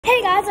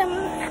Hey guys,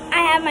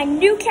 I have my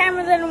new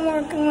camera that I'm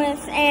working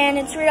with, and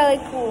it's really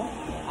cool.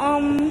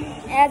 It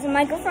has a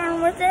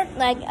microphone with it,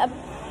 like up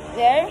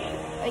there,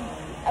 like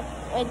up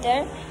right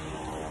there,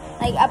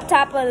 like up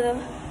top of the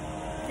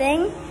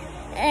thing,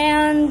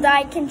 and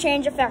I can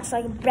change effects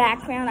like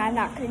background. I'm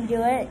not gonna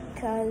do it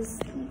because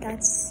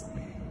it's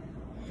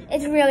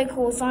really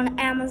cool. It's on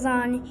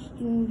Amazon.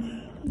 You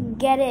can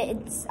get it.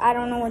 I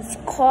don't know what it's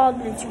called,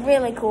 but it's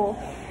really cool.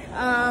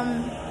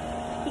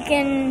 You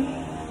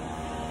can.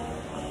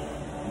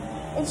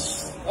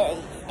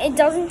 It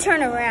doesn't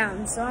turn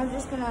around, so I'm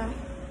just gonna,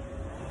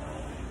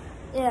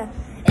 yeah,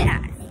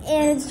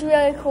 and it's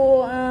really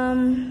cool.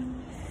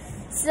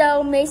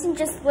 So Mason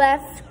just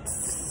left.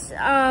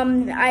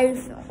 I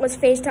was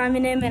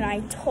FaceTiming him, and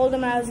I told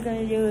him I was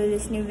gonna do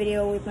this new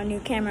video with my new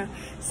camera.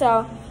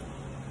 So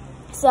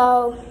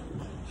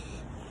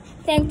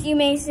thank you,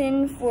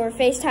 Mason, for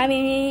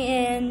FaceTiming me,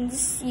 and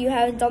you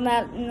haven't done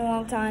that in a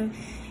long time,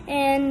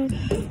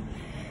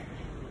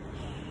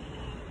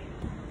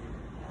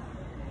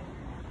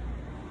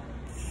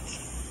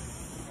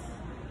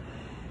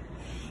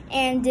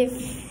 And if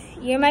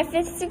you're my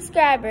 5th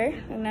subscriber,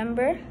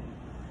 remember,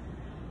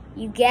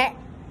 you get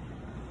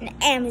an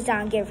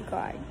Amazon gift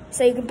card,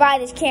 so you can buy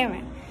this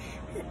camera.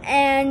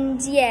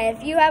 And yeah,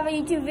 if you have a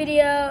YouTube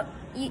video,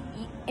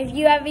 if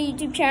you have a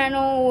YouTube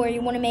channel or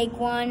you want to make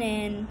one,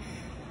 and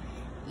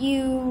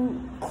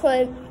you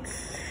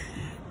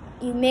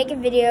make a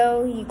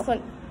video, you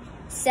click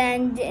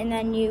send, and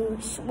then you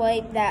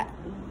swipe that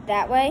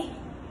way.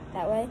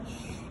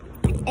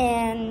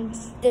 And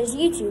there's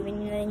YouTube,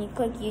 and then you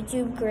click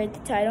YouTube, create the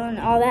title, and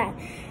all that.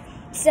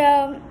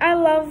 So I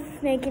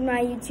love making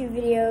my YouTube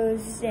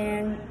videos,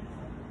 and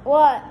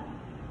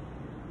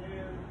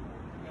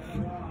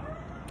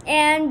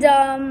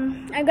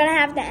I'm gonna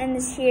have to end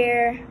this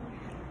here,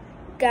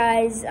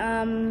 guys.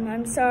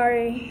 I'm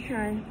sorry,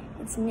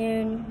 it's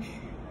noon,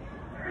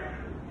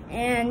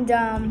 and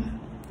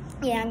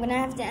yeah, I'm gonna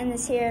have to end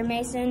this here.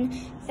 Mason,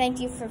 thank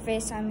you for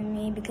FaceTiming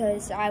me,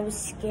 because I was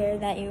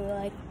scared that you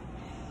were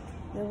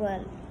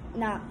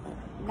not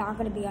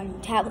gonna be on your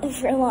tablet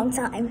for a long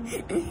time.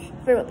 You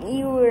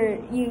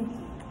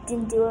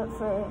didn't do it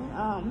for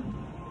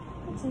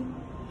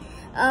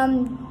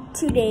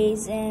 2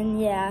 days, and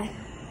yeah,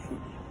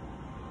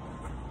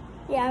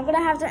 I'm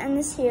gonna have to end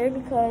this here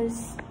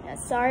because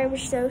sorry it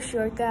was so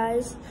short,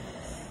 guys.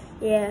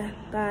 Yeah,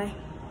 bye.